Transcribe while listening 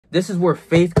This is where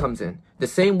faith comes in. The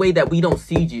same way that we don't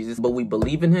see Jesus, but we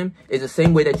believe in him, is the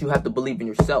same way that you have to believe in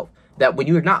yourself. That when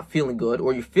you're not feeling good,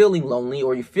 or you're feeling lonely,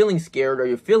 or you're feeling scared, or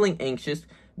you're feeling anxious,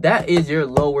 that is your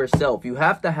lower self. You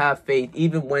have to have faith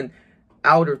even when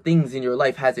outer things in your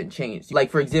life hasn't changed. Like,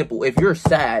 for example, if you're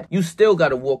sad, you still got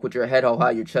to walk with your head held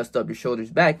high, your chest up, your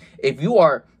shoulders back. If you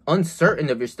are uncertain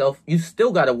of yourself, you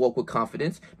still got to walk with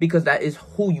confidence, because that is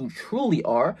who you truly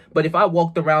are. But if I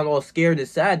walked around all scared and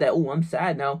sad that, oh, I'm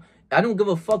sad now, I don't give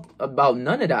a fuck about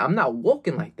none of that. I'm not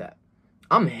walking like that.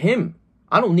 I'm him.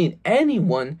 I don't need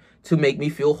anyone to make me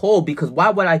feel whole, because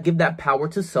why would I give that power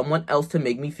to someone else to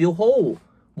make me feel whole?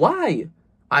 Why?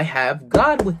 I have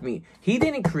God with me. He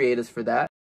didn't create us for that.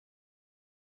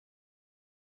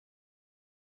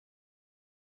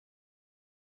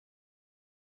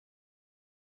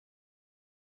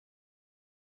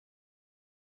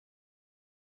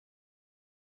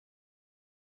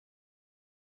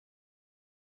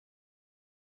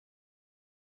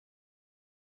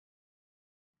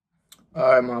 All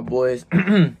right, my boys.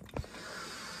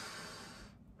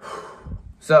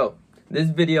 So, this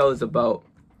video is about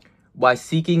why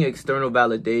seeking external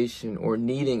validation or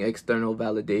needing external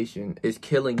validation is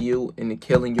killing you and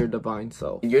killing your divine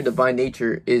self. Your divine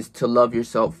nature is to love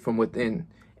yourself from within.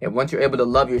 And once you're able to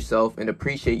love yourself and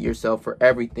appreciate yourself for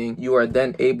everything, you are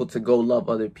then able to go love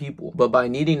other people. But by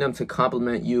needing them to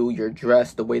compliment you, your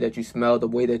dress, the way that you smell, the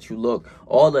way that you look,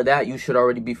 all of that, you should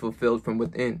already be fulfilled from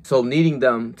within. So needing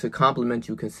them to compliment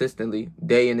you consistently,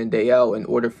 day in and day out, in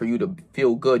order for you to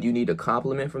feel good, you need a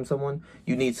compliment from someone.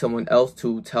 You need someone else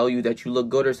to tell you that you look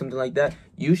good or something like that.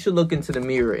 You should look into the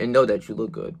mirror and know that you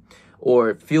look good,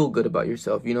 or feel good about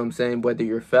yourself. You know what I'm saying? Whether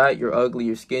you're fat, you're ugly,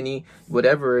 you're skinny,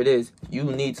 whatever it is, you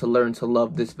need to learn to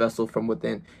love this vessel from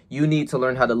within. You need to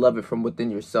learn how to love it from within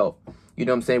yourself. You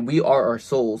know what I'm saying? We are our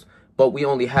souls, but we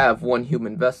only have one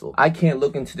human vessel. I can't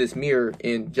look into this mirror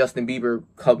and Justin Bieber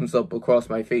comes up across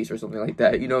my face or something like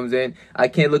that. You know what I'm saying? I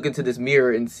can't look into this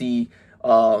mirror and see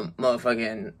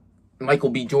motherfucking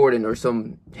Michael B. Jordan or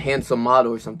some handsome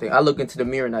model or something. I look into the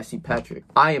mirror and I see Patrick.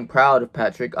 I am proud of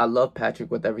Patrick. I love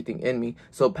Patrick with everything in me.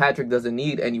 So Patrick doesn't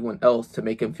need anyone else to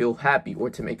make him feel happy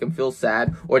or to make him feel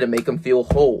sad or to make him feel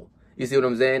whole. You see what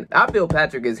I'm saying? I feel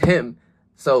Patrick is him.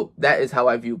 So that is how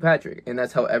I view Patrick, and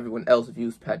that's how everyone else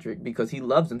views Patrick, because he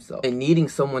loves himself. And needing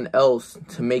someone else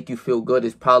to make you feel good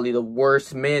is probably the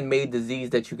worst man-made disease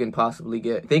that you can possibly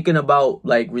get. Thinking about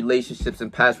like relationships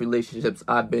and past relationships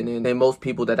I've been in, and most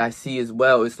people that I see as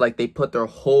well, it's like they put their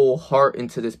whole heart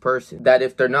into this person, that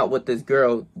if they're not with this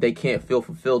girl, they can't feel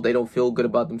fulfilled. They don't feel good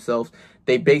about themselves.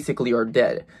 They basically are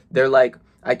dead. They're like,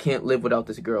 I can't live without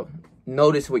this girl.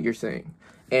 Notice what you're saying.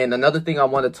 And another thing I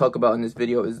want to talk about in this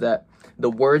video is that the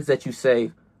words that you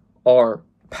say are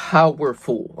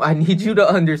powerful. I need you to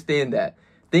understand that.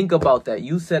 Think about that.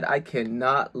 You said, I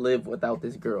cannot live without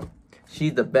this girl.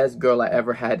 She's the best girl I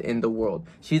ever had in the world.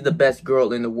 She's the best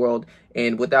girl in the world,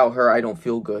 and without her, I don't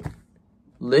feel good.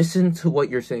 Listen to what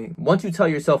you're saying. Once you tell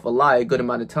yourself a lie a good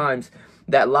amount of times,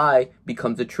 that lie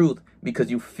becomes the truth,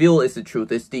 because you feel it's the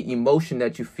truth. It's the emotion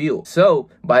that you feel. So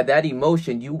by that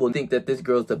emotion, you will think that this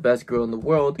girl's the best girl in the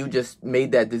world. You just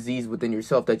made that disease within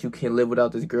yourself, that you can't live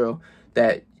without this girl,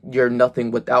 that you're nothing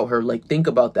without her. Like, think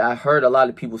about that. I heard a lot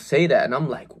of people say that, and I'm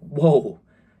like, whoa.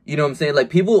 You know what I'm saying?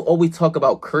 Like, people always talk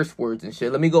about curse words and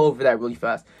shit. Let me go over that really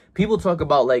fast. People talk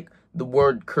about, like, the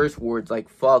word curse words, like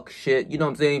fuck, shit, you know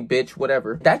what I'm saying, bitch,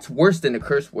 whatever. That's worse than a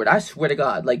curse word. I swear to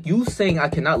God. Like, you saying I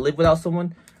cannot live without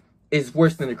someone is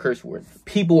worse than a curse word.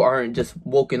 People aren't just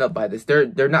woken up by this.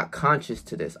 They're not conscious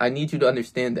to this. I need you to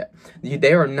understand that.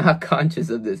 They are not conscious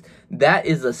of this. That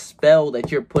is a spell that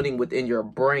you're putting within your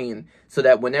brain, so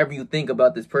that whenever you think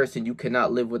about this person, you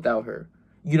cannot live without her.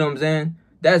 You know what I'm saying?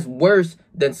 That's worse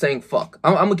than saying fuck.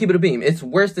 I'm gonna keep it a beam. It's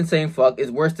worse than saying fuck.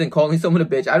 It's worse than calling someone a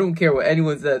bitch. I don't care what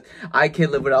anyone says. I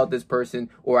can't live without this person,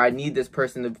 or I need this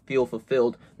person to feel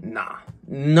fulfilled. Nah,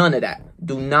 none of that.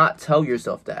 Do not tell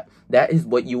yourself that. That is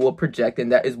what you will project,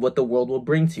 and that is what the world will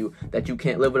bring to you, that you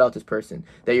can't live without this person,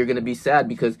 that you're gonna be sad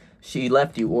because she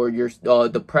left you, or you're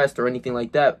depressed or anything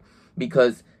like that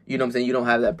because, you know what I'm saying, you don't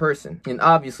have that person. And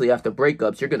obviously after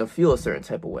breakups, you're gonna feel a certain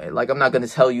type of way. Like, I'm not gonna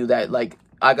tell you that, like,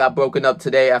 I got broken up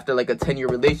today after like a 10-year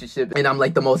relationship and I'm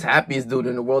like the most happiest dude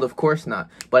in the world. Of course not.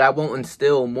 But I won't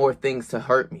instill more things to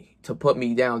hurt me, to put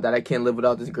me down, that I can't live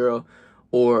without this girl,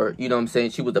 or, you know what I'm saying,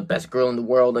 she was the best girl in the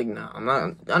world. Like, nah,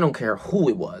 I don't care who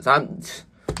it was. I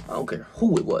don't care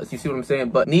who it was. You see what I'm saying?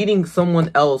 But needing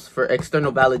someone else for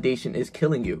external validation is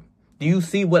killing you. Do you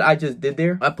see what I just did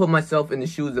there? I put myself in the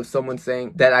shoes of someone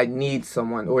saying that I need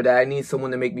someone, or that I need someone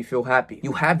to make me feel happy.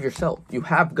 You have yourself. You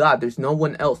have God. There's no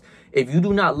one else. If you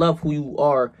do not love who you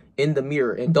are in the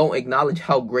mirror and don't acknowledge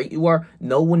how great you are,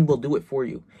 no one will do it for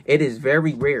you. It is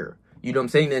very rare. You know what I'm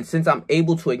saying? And since I'm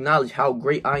able to acknowledge how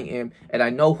great I am, and I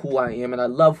know who I am, and I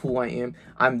love who I am,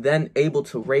 I'm then able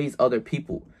to raise other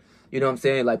people. You know what I'm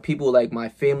saying? Like people like my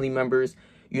family members,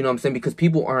 you know what I'm saying? Because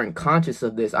people aren't conscious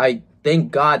of this. I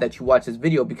thank God that you watch this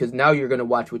video, because now you're going to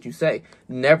watch what you say.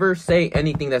 Never say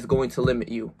anything that's going to limit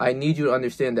you. I need you to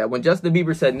understand that. When Justin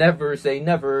Bieber said, never say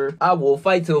never, I will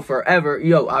fight till forever.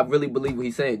 Yo, I really believe what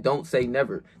he's saying. Don't say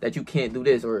never, that you can't do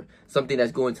this or something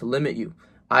that's going to limit you.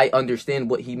 I understand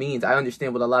what he means. I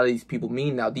understand what a lot of these people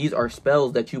mean now. These are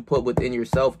spells that you put within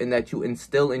yourself and that you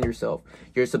instill in yourself.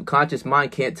 Your subconscious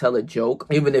mind can't tell a joke,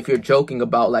 even if you're joking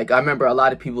about, like, I remember a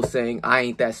lot of people saying, I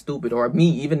ain't that stupid. Or me,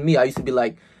 even me, I used to be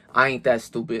like, I ain't that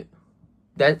stupid.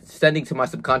 That's sending to my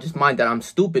subconscious mind that I'm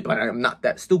stupid, but I am not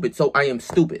that stupid. So I am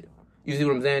stupid. You see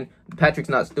what I'm saying? Patrick's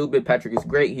not stupid. Patrick is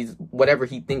great. He's whatever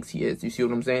he thinks he is. You see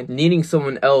what I'm saying? Needing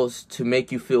someone else to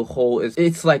make you feel whole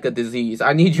it's like a disease.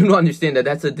 I need you to understand that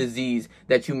that's a disease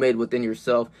that you made within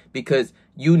yourself, because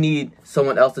you need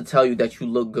someone else to tell you that you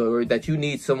look good, or that you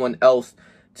need someone else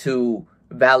to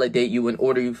validate you in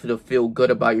order you to feel good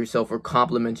about yourself or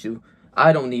compliment you.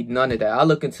 I don't need none of that. I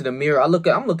look into the mirror. I'm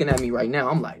looking at me right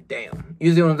now. I'm like, damn.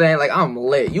 You see what I'm saying? Like, I'm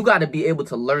lit. You got to be able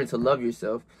to learn to love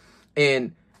yourself.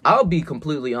 And I'll be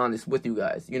completely honest with you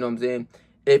guys. You know what I'm saying?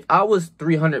 If I was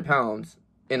 300 pounds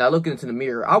and I look into the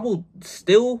mirror, I will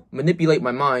still manipulate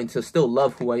my mind to still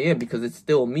love who I am, because it's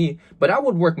still me. But I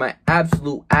would work my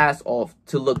absolute ass off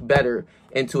to look better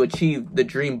and to achieve the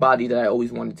dream body that I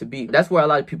always wanted to be. That's where a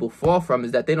lot of people fall from,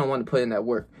 is that they don't want to put in that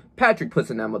work. Patrick puts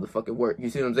in that motherfucking work.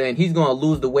 You see what I'm saying? He's going to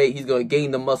lose the weight. He's going to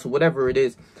gain the muscle, whatever it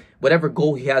is, whatever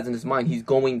goal he has in his mind, he's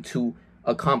going to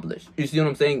accomplish. You see what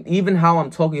I'm saying? Even how I'm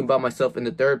talking about myself in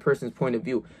the third person's point of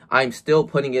view, I'm still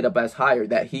putting it up as higher,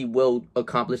 that he will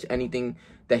accomplish anything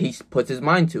that he puts his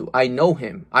mind to. I know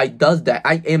him. I does that.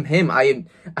 I am him. I am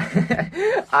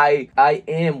I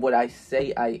am what I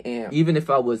say I am. Even if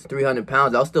I was 300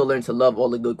 pounds, I'll still learn to love all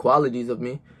the good qualities of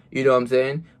me. You know what I'm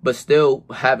saying? But still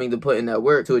having to put in that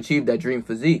work to achieve that dream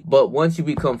physique. But once you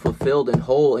become fulfilled and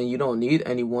whole and you don't need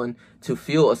anyone to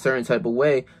feel a certain type of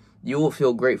way, you will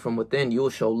feel great from within. You will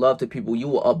show love to people. You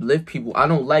will uplift people. I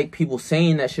don't like people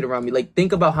saying that shit around me. Like,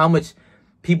 think about how much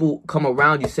people come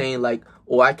around you saying, like,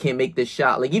 oh, I can't make this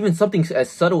shot. Like, even something as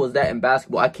subtle as that in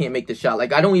basketball, I can't make this shot.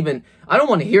 Like, I don't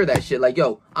want to hear that shit. Like,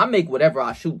 yo, I make whatever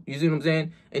I shoot. You see what I'm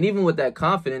saying? And even with that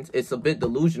confidence, it's a bit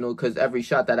delusional, because every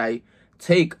shot that I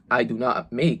take, I do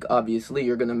not make. Obviously,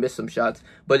 you're gonna miss some shots,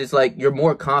 but it's like you're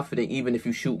more confident even if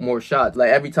you shoot more shots. Like,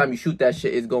 every time you shoot, that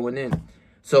shit is going in.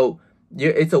 So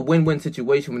it's a win-win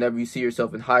situation whenever you see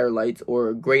yourself in higher lights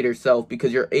or greater self,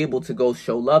 because you're able to go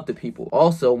show love to people.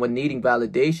 Also, when needing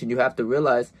validation, you have to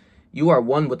realize you are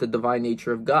one with the divine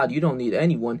nature of God. You don't need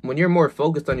anyone. When you're more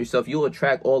focused on yourself, you'll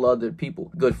attract all other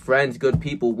people, good friends, good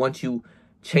people, once you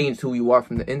change who you are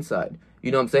from the inside.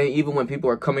 You know what I'm saying? Even when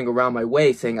people are coming around my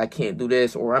way saying I can't do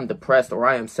this, or I'm depressed, or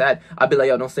I am sad, I'd be like,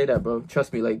 yo, don't say that, bro.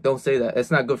 Trust me, like, don't say that.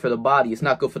 It's not good for the body. It's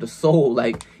not good for the soul.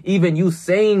 Like, even you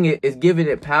saying it is giving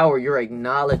it power. You're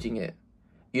acknowledging it.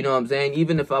 You know what I'm saying?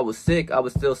 Even if I was sick, I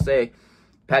would still say,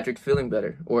 Patrick's feeling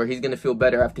better, or he's going to feel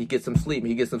better after he gets some sleep.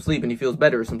 He gets some sleep and he feels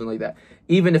better, or something like that.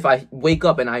 Even if I wake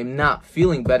up and I'm not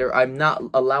feeling better, I'm not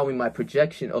allowing my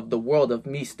projection of the world of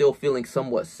me still feeling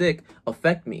somewhat sick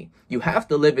affect me. You have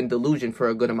to live in delusion for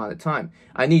a good amount of time.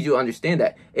 I need you to understand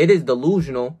that. It is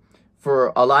delusional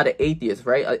for a lot of atheists,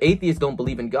 right? Atheists don't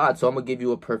believe in God, so I'm going to give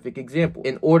you a perfect example.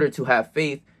 In order to have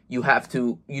faith, you have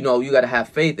to, you got to have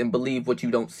faith and believe what you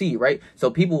don't see, right?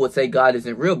 So people would say God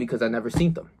isn't real because I never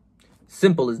seen them.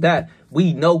 Simple as that.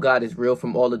 We know God is real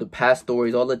from all of the past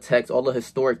stories, all the texts, all the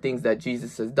historic things that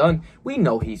Jesus has done. We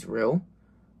know he's real.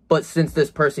 But since this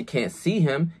person can't see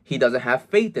him, he doesn't have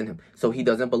faith in him. So he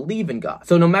doesn't believe in God.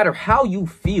 So no matter how you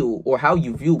feel or how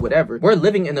you view whatever, we're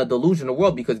living in a delusional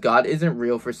world because God isn't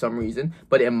real for some reason.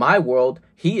 But in my world,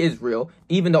 he is real.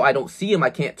 Even though I don't see him, I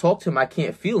can't talk to him, I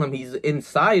can't feel him. He's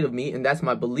inside of me, and that's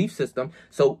my belief system.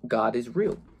 So God is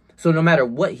real. So no matter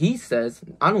what he says,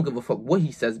 I don't give a fuck what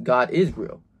he says, God is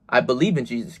real. I believe in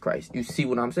Jesus Christ. You see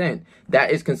what I'm saying? That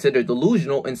is considered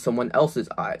delusional in someone else's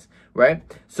eyes, right?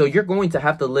 So you're going to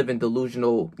have to live in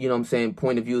delusional,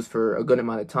 point of views for a good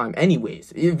amount of time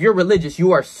anyways. If you're religious,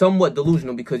 you are somewhat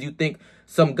delusional because you think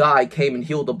some guy came and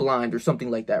healed the blind or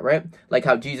something like that, right? Like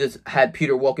how Jesus had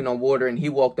Peter walking on water and he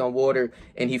walked on water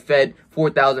and he fed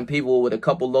 4,000 people with a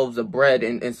couple loaves of bread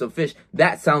and some fish.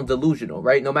 That sounds delusional,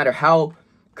 right? No matter how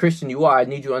Christian you are, I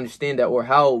need you to understand that, or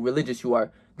how religious you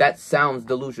are, That sounds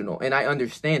delusional, and I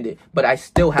understand it, but I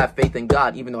still have faith in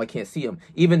God, even though I can't see him.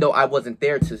 Even though I wasn't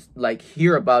there to like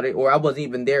hear about it, or I wasn't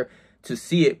even there to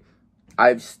see it,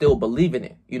 I still believe in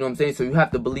it. You know what I'm saying? So you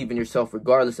have to believe in yourself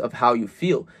regardless of how you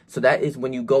feel. So that is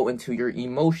when you go into your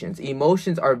emotions.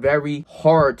 Emotions are very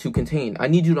hard to contain. I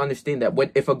need you to understand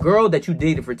that if a girl that you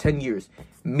dated for 10 years,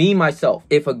 myself,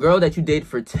 if a girl that you dated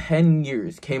for 10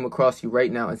 years came across you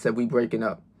right now and said, we breaking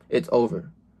up, it's over,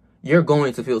 you're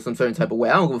going to feel some certain type of way.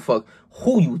 I don't give a fuck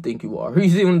who you think you are. You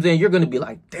see what I'm saying? You're going to be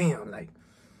like, damn, like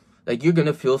you're going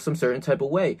to feel some certain type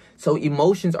of way. So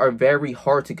emotions are very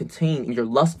hard to contain. You're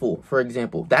lustful, for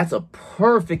example. That's a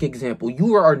perfect example.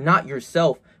 You are not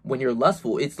yourself when you're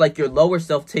lustful. It's like your lower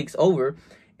self takes over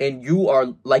and you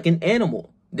are like an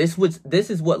animal. This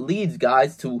is what leads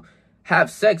guys to have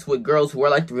sex with girls who are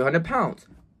like 300 pounds.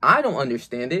 I don't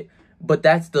understand it, but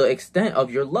that's the extent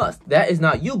of your lust. That is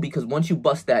not you, because once you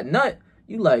bust that nut,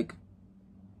 you like,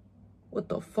 what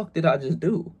the fuck did I just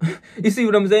do? You see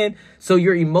what I'm saying? So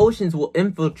your emotions will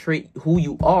infiltrate who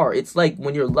you are. It's like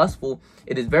when you're lustful,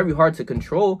 it is very hard to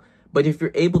control. But if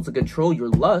you're able to control your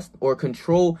lust or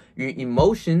control your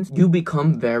emotions, you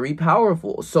become very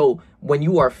powerful. So when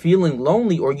you are feeling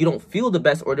lonely, or you don't feel the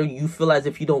best, or you feel as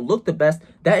if you don't look the best,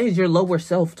 that is your lower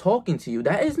self talking to you.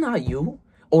 That is not you.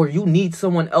 Or you need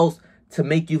someone else to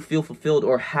make you feel fulfilled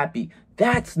or happy.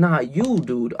 That's not you,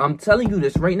 dude. I'm telling you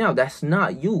this right now. That's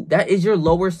not you. That is your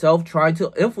lower self trying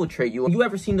to infiltrate you. You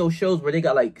ever seen those shows where they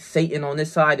got like Satan on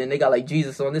this side and they got like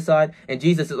Jesus on this side, and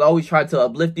Jesus is always trying to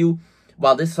uplift you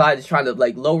while this side is trying to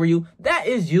like lower you? That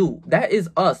is you. That is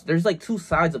us. There's like two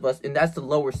sides of us, and that's the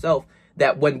lower self.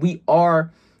 That when we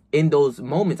are in those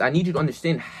moments, I need you to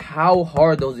understand how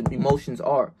hard those emotions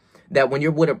are. That when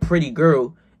you're with a pretty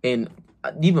girl, and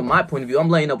even my point of view, I'm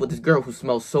laying up with this girl who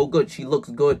smells so good, she looks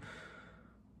good,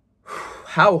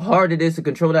 how hard it is to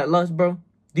control that lust, bro.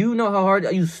 Do you know how hard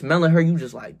you smelling her? You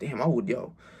just like, damn, I would,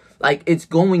 yo. Like, it's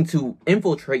going to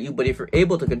infiltrate you. But if you're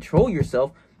able to control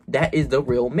yourself, that is the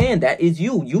real man. That is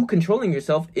you. You controlling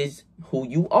yourself is who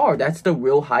you are. That's the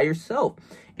real higher self.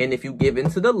 And if you give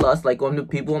into the lust, like on the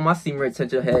people on my senior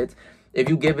attention heads, if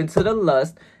you give into the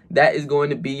lust, that is going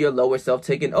to be your lower self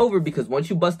taking over. Because once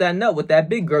you bust that nut with that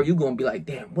big girl, you're going to be like,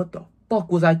 damn, what the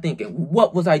fuck was I thinking?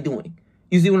 What was I doing?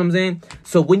 You see what I'm saying?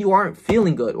 So when you aren't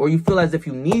feeling good, or you feel as if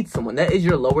you need someone, that is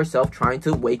your lower self trying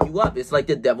to wake you up. It's like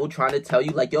the devil trying to tell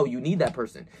you, like, yo, you need that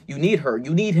person. You need her.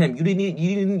 You need him.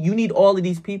 You need all of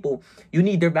these people. You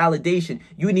need their validation.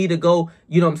 You need to go,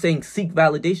 you know what I'm saying, seek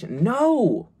validation.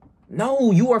 No,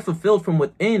 you are fulfilled from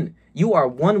within. You are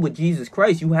one with Jesus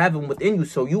Christ. You have him within you,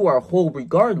 so you are whole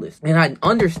regardless. And I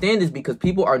understand this because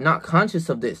people are not conscious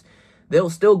of this. They'll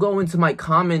still go into my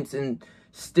comments and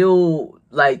still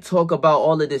like talk about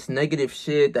all of this negative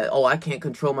shit that, oh, I can't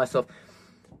control myself.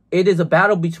 It is a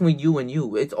battle between you and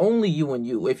you. It's only you and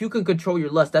you. If you can control your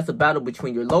lust, that's a battle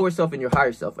between your lower self and your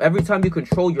higher self. Every time you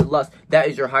control your lust, that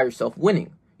is your higher self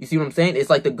winning. You see what I'm saying? It's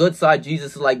like the good side.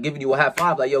 Jesus is like giving you a high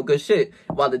five, like, yo, good shit.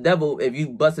 While the devil, if you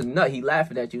bust a nut, he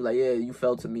laughing at you like, yeah, you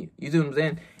fell to me. You see what I'm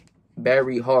saying?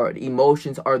 Very hard.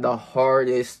 Emotions are the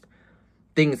hardest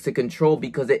things to control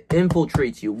because it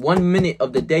infiltrates you. 1 minute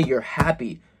of the day, you're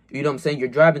happy. You know what I'm saying? You're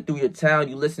driving through your town,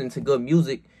 you listening to good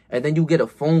music, and then you get a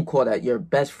phone call that your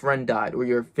best friend died or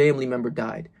your family member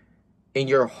died, and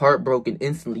you're heartbroken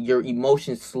instantly. Your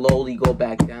emotions slowly go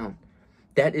back down.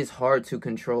 That is hard to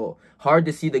control. Hard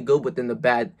to see the good within the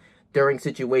bad during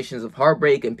situations of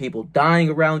heartbreak and people dying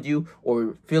around you,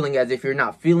 or feeling as if you're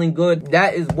not feeling good.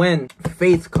 That is when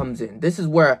faith comes in. This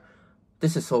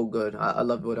is so good. I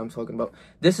love what I'm talking about.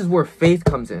 This is where faith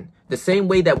comes in. The same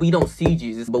way that we don't see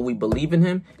Jesus, but we believe in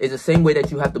him, is the same way that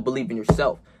you have to believe in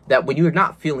yourself. That when you're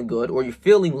not feeling good, or you're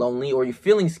feeling lonely, or you're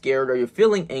feeling scared, or you're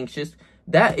feeling anxious,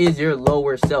 that is your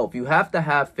lower self. You have to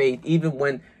have faith even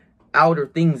when outer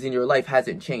things in your life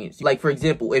hasn't changed. Like, for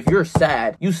example, if you're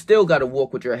sad, you still got to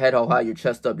walk with your head held high, your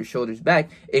chest up, your shoulders back.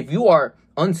 If you are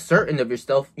uncertain of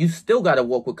yourself, you still got to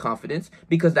walk with confidence,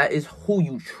 because that is who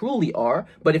you truly are.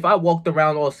 But if I walked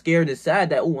around all scared and sad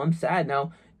that, oh, I'm sad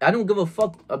now, I don't give a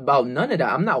fuck about none of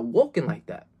that. I'm not walking like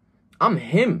that. I'm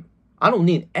him. I don't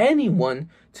need anyone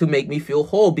to make me feel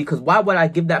whole, because why would I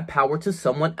give that power to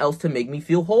someone else to make me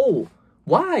feel whole?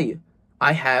 Why?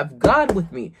 I have God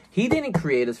with me. He didn't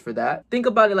create us for that. Think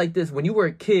about it like this. When you were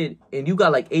a kid and you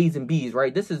got like A's and B's,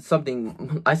 right? This is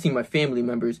something I see my family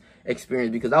members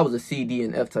experience, because I was a C, D,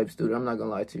 and F type student. I'm not going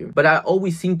to lie to you. But I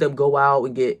always seen them go out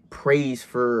and get praise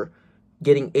for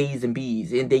getting A's and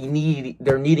B's. And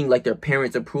they're needing like their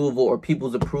parents' approval or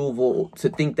people's approval to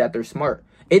think that they're smart.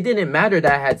 It didn't matter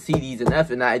that I had C, D's, and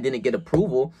F and I didn't get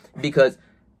approval, because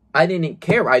I didn't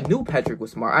care. I knew Patrick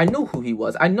was smart. I knew who he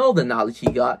was. I know the knowledge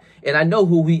he got, and I know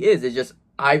who he is. It's just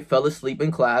I fell asleep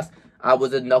in class. I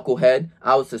was a knucklehead.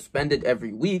 I was suspended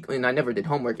every week, and I never did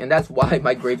homework, and that's why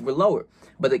my grades were lower.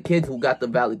 But the kids who got the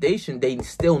validation, they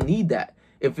still need that.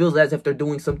 It feels as if they're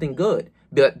doing something good,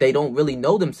 but they don't really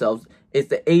know themselves. It's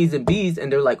the A's and B's,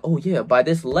 and they're like, oh yeah, by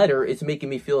this letter, it's making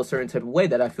me feel a certain type of way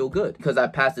that I feel good. Because I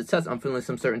passed the test, I'm feeling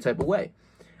some certain type of way.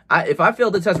 If I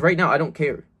failed the test right now, I don't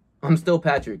care. I'm still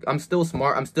Patrick. I'm still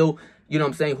smart. I'm still, you know what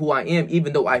I'm saying, who I am,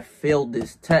 even though I failed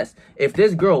this test. If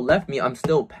this girl left me, I'm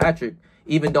still Patrick,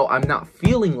 even though I'm not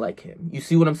feeling like him. You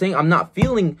see what I'm saying? I'm not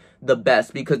feeling the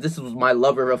best because this was my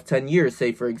lover of 10 years,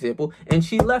 say, for example, and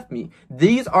she left me.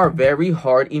 These are very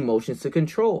hard emotions to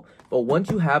control. But once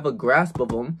you have a grasp of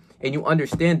them and you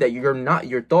understand that you're not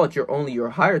your thoughts, you're only your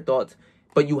higher thoughts,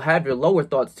 but you have your lower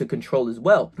thoughts to control as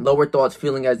well. Lower thoughts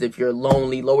feeling as if you're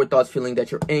lonely, lower thoughts feeling that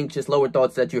you're anxious, lower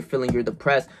thoughts that you're feeling you're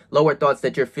depressed, lower thoughts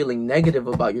that you're feeling negative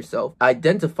about yourself.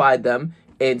 Identify them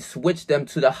and switch them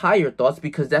to the higher thoughts,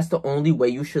 because that's the only way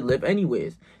you should live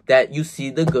anyways. That you see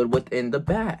the good within the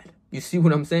bad. You see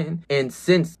what I'm saying? And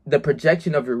since the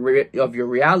projection of your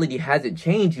reality hasn't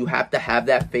changed, you have to have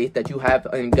that faith that you have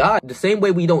in God. The same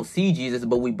way we don't see Jesus,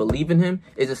 but we believe in him,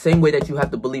 is the same way that you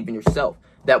have to believe in yourself.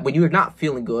 That when you're not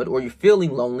feeling good, or you're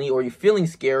feeling lonely, or you're feeling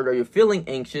scared, or you're feeling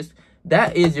anxious,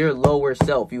 that is your lower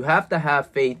self. You have to have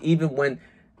faith even when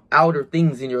outer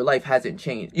things in your life hasn't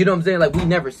changed. You know what I'm saying? Like, we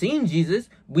never seen Jesus.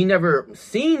 We never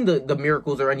seen the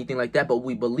miracles or anything like that, but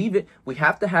we believe it. We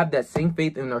have to have that same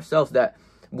faith in ourselves that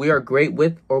we are great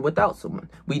with or without someone.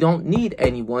 We don't need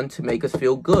anyone to make us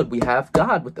feel good. We have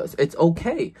God with us. It's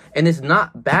okay. And it's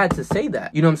not bad to say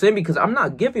that. You know what I'm saying? Because I'm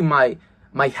not giving my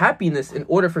happiness in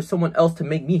order for someone else to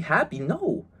make me happy.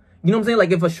 No. You know what I'm saying?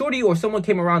 Like, if a shorty or someone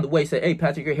came around the way and said, hey,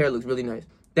 Patrick, your hair looks really nice.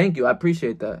 Thank you. I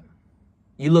appreciate that.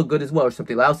 You look good as well, or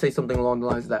something. I'll say something along the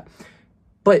lines of that.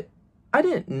 But I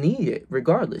didn't need it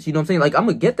regardless. You know what I'm saying? Like, I'm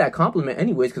going to get that compliment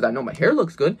anyways because I know my hair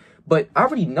looks good. But I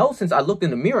already know, since I looked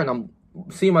in the mirror and I'm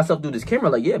seeing myself through this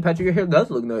camera, like, yeah, Patrick, your hair does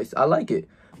look nice. I like it.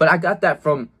 But I got that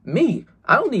from me.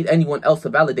 I don't need anyone else to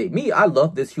validate me. I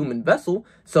love this human vessel.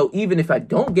 So even if I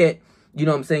don't get, you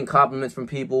know what I'm saying, compliments from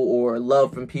people or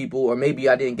love from people, or maybe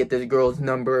I didn't get this girl's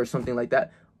number or something like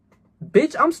that,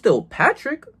 bitch, I'm still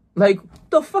Patrick. Like,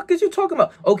 the fuck is you talking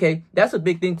about? Okay, that's a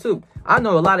big thing too. I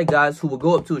know a lot of guys who will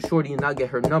go up to a shorty and not get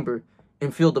her number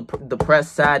and feel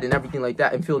depressed, sad, and everything like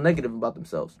that, and feel negative about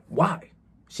themselves. Why?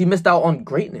 She missed out on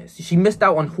greatness. She missed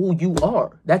out on who you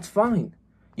are. That's fine.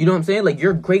 You know what I'm saying? Like,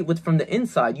 you're great from the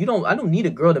inside. I don't need a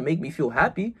girl to make me feel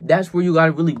happy. That's where you got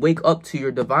to really wake up to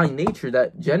your divine nature,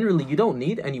 that generally you don't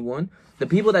need anyone. The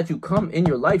people that you come in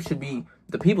your life should be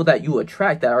the people that you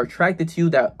attract, that are attracted to you,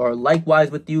 that are likewise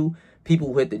with you.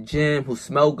 People who hit the gym, who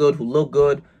smell good, who look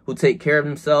good, who take care of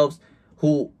themselves,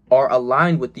 who are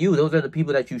aligned with you. Those are the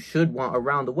people that you should want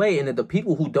around the way. And if the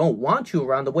people who don't want you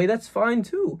around the way, that's fine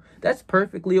too. That's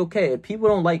perfectly okay. If people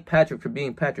don't like Patrick for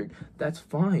being Patrick, that's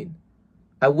fine.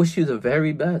 I wish you the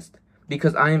very best,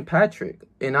 because I am Patrick,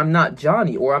 and I'm not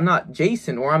Johnny, or I'm not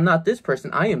Jason, or I'm not this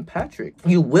person. I am Patrick.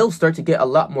 You will start to get a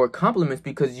lot more compliments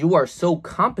because you are so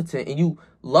competent and you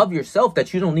love yourself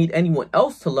that you don't need anyone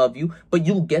else to love you, but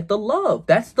you get the love.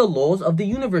 That's the laws of the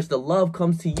universe. The love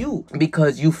comes to you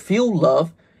because you feel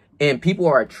love, and people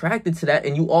are attracted to that,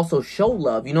 and you also show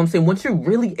love. You know what I'm saying? Once you're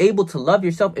really able to love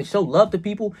yourself and show love to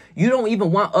people, you don't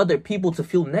even want other people to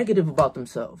feel negative about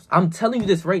themselves. I'm telling you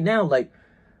this right now. Like,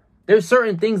 there's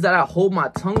certain things that I hold my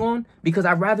tongue on because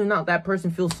I'd rather not that person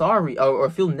feel sorry or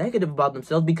feel negative about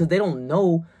themselves, because they don't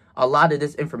know a lot of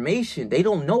this information. They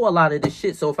don't know a lot of this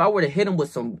shit. So if I were to hit them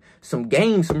with some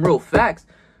games, some real facts,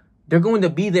 they're going to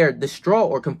be there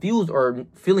distraught or confused or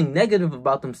feeling negative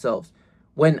about themselves.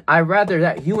 When I rather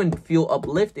that human feel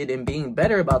uplifted and being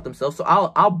better about themselves. So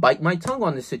I'll bite my tongue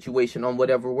on this situation, on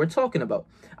whatever we're talking about.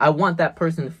 I want that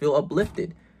person to feel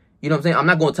uplifted. You know what I'm saying? I'm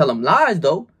not going to tell them lies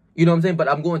though. You know what I'm saying? But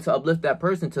I'm going to uplift that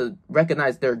person to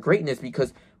recognize their greatness,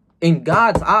 because in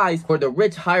God's eyes, for the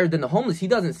rich higher than the homeless, he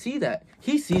doesn't see that.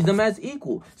 He sees them as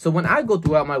equal. So when I go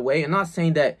throughout my way, I'm not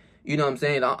saying that, you know what I'm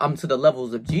saying, I'm to the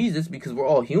levels of Jesus, because we're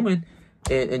all human,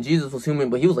 and Jesus was human,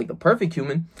 but he was like the perfect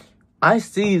human. I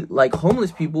see like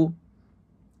homeless people,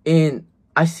 and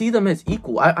I see them as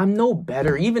equal. I'm no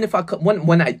better. Even if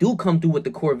when I do come through with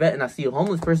the Corvette and I see a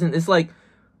homeless person, it's like,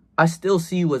 I still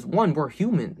see you as one. We're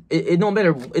human. It don't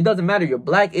matter. It doesn't matter. You're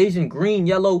black, Asian, green,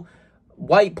 yellow,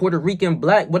 white, Puerto Rican,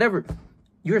 black, whatever.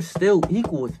 You're still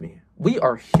equal with me. We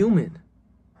are human.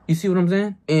 You see what I'm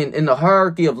saying? And in the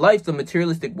hierarchy of life, the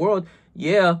materialistic world,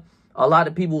 yeah, a lot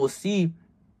of people will see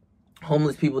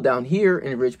homeless people down here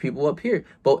and rich people up here.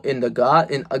 But in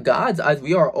God's eyes,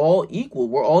 we are all equal.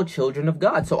 We're all children of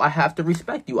God. So I have to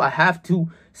respect you. I have to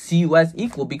see you as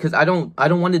equal, because I don't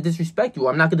want to disrespect you.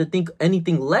 I'm not going to think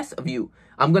anything less of you.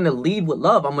 I'm going to lead with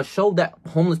love. I'm going to show that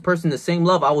homeless person the same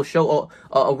love I will show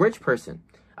a rich person.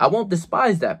 I won't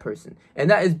despise that person. And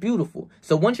that is beautiful.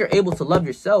 So once you're able to love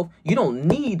yourself, you don't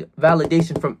need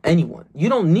validation from anyone. You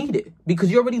don't need it, because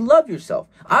you already love yourself.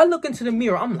 I look into the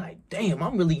mirror, I'm like, damn,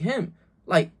 I'm really him.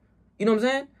 Like, you know what I'm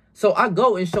saying? So I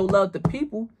go and show love to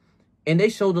people, and they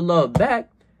show the love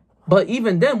back. But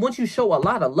even then, once you show a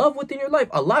lot of love within your life,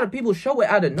 a lot of people show it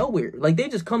out of nowhere. Like, they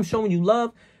just come showing you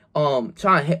love,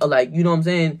 trying to, like, you know what I'm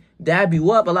saying, dab you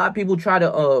up. A lot of people try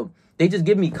to, they just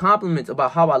give me compliments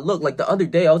about how I look. Like, the other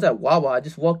day, I was at Wawa. I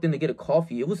just walked in to get a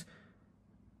coffee. It was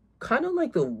kind of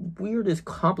like the weirdest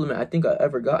compliment I think I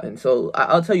ever gotten. So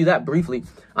I'll tell you that briefly.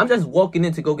 I'm just walking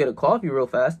in to go get a coffee real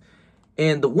fast.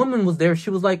 And the woman was there. She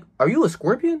was like, "Are you a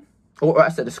Scorpion?" Or I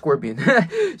said a Scorpion.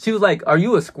 She was like, "Are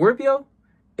you a Scorpio?"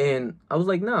 And I was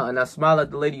like, "Nah." And I smiled at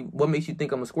the lady. "What makes you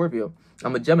think I'm a Scorpio?"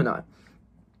 "I'm a Gemini."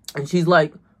 And she's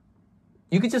like,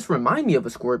 "You could just remind me of a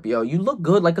Scorpio. You look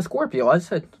good like a Scorpio." I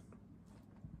said,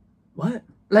 "What?"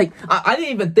 Like, I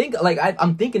didn't even think, like,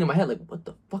 I'm thinking in my head, like, what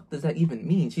the fuck does that even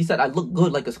mean? She said, "I look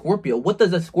good like a Scorpio." What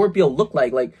does a Scorpio look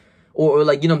like? Like, or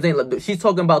like, you know what I'm saying? Like, she's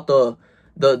talking about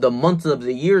the months of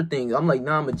the year thing. I'm like,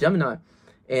 "Nah, I'm a Gemini."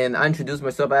 And I introduced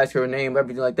myself, I asked her name,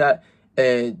 everything like that.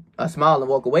 And I smiled and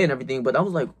walk away and everything. But I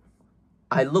was like,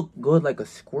 I look good like a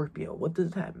Scorpio. What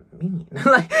does that mean?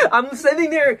 Like, I'm sitting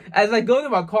there as I go to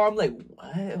my car. I'm like,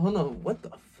 what? Hold on. What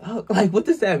the fuck? Like, what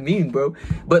does that mean, bro?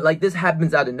 But like, this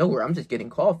happens out of nowhere. I'm just getting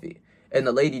coffee, and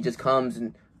the lady just comes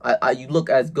and you look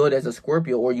as good as a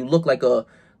Scorpio, or you look like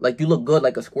you look good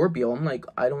like a Scorpio. I'm like,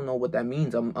 I don't know what that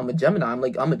means. I'm a Gemini. I'm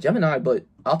like, I'm a Gemini, but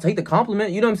I'll take the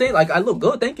compliment. You know what I'm saying? Like, I look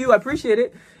good. Thank you. I appreciate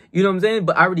it. You know what I'm saying?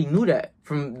 But I already knew that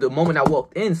from the moment I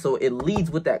walked in. So it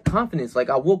leads with that confidence. Like,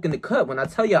 I walk in the cut. When I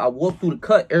tell you I walk through the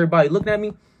cut, everybody looking at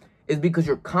me, it's because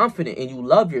you're confident and you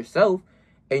love yourself,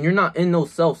 and you're not in no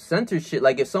self-centered shit.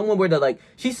 Like, if someone were to, like,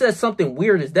 she says something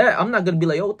weird as that, I'm not going to be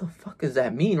like, "Oh, what the fuck does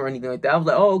that mean?" or anything like that. I was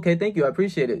like, "Oh, okay, thank you. I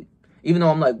appreciate it." Even though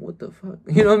I'm like, what the fuck?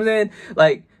 You know what I'm saying?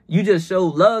 Like, you just show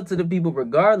love to the people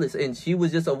regardless. And she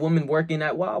was just a woman working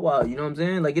at Wawa. You know what I'm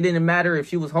saying? Like, it didn't matter if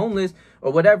she was homeless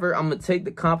or whatever. I'm going to take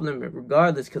the compliment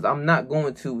regardless, because I'm not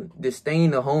going to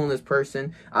disdain a homeless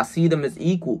person. I see them as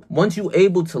equal. Once you're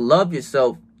able to love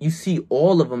yourself, you see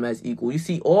all of them as equal. You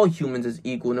see all humans as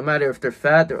equal, no matter if they're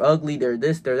fat, they're ugly, they're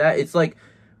this, they're that. It's like,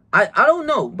 I don't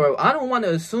know, bro. I don't want to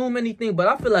assume anything, but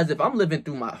I feel as if I'm living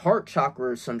through my heart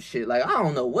chakra or some shit. Like, I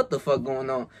don't know what the fuck going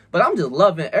on, but I'm just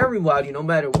loving everybody no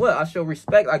matter what. I show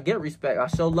respect, I get respect. I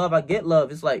show love, I get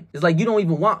love. It's like you don't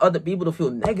even want other people to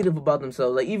feel negative about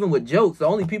themselves. Like, even with jokes, the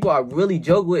only people I really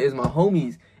joke with is my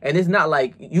homies. And it's not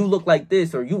like, you look like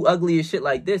this or you ugly as shit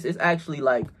like this. It's actually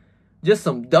like just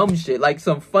some dumb shit, like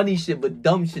some funny shit, but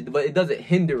dumb shit, but it doesn't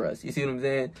hinder us. You see what I'm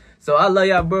saying? So I love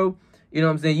y'all, bro. You know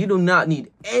what I'm saying? You do not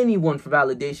need anyone for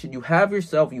validation. You have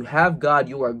yourself. You have God.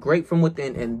 You are great from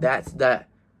within, and that's that.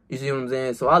 You see what I'm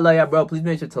saying? So I love y'all, bro. Please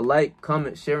make sure to like,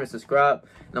 comment, share, and subscribe.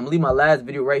 And I'm going to leave my last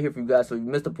video right here for you guys. So if you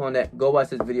missed upon that, go watch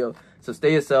this video. So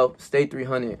stay yourself, stay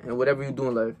 300, and whatever you do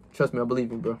in life, trust me, I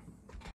believe in you, bro.